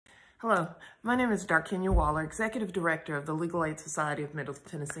Hello, my name is DarKenya Waller, Executive Director of the Legal Aid Society of Middle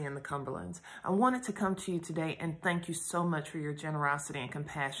Tennessee and the Cumberlands. I wanted to come to you today and thank you so much for your generosity and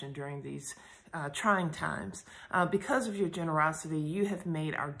compassion during these trying times. Because of your generosity, you have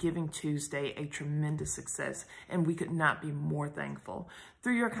made our Giving Tuesday a tremendous success, and we could not be more thankful.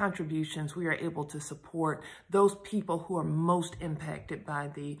 Through your contributions, we are able to support those people who are most impacted by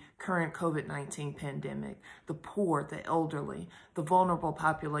the current COVID-19 pandemic, the poor, the elderly, the vulnerable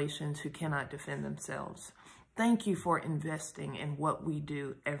populations who cannot defend themselves. Thank you for investing in what we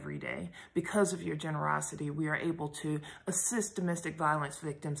do every day. Because of your generosity, we are able to assist domestic violence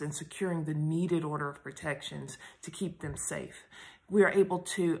victims in securing the needed order of protections to keep them safe. We are able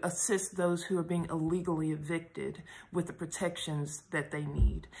to assist those who are being illegally evicted with the protections that they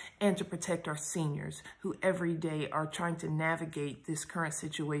need, and to protect our seniors who every day are trying to navigate this current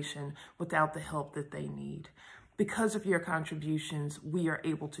situation without the help that they need. Because of your contributions, we are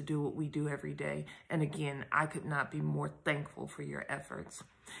able to do what we do every day. And again, I could not be more thankful for your efforts.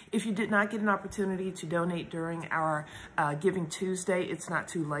 If you did not get an opportunity to donate during our Giving Tuesday, it's not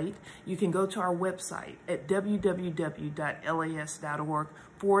too late. You can go to our website at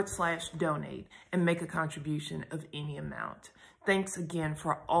www.las.org/donate and make a contribution of any amount. Thanks again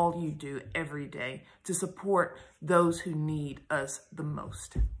for all you do every day to support those who need us the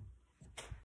most.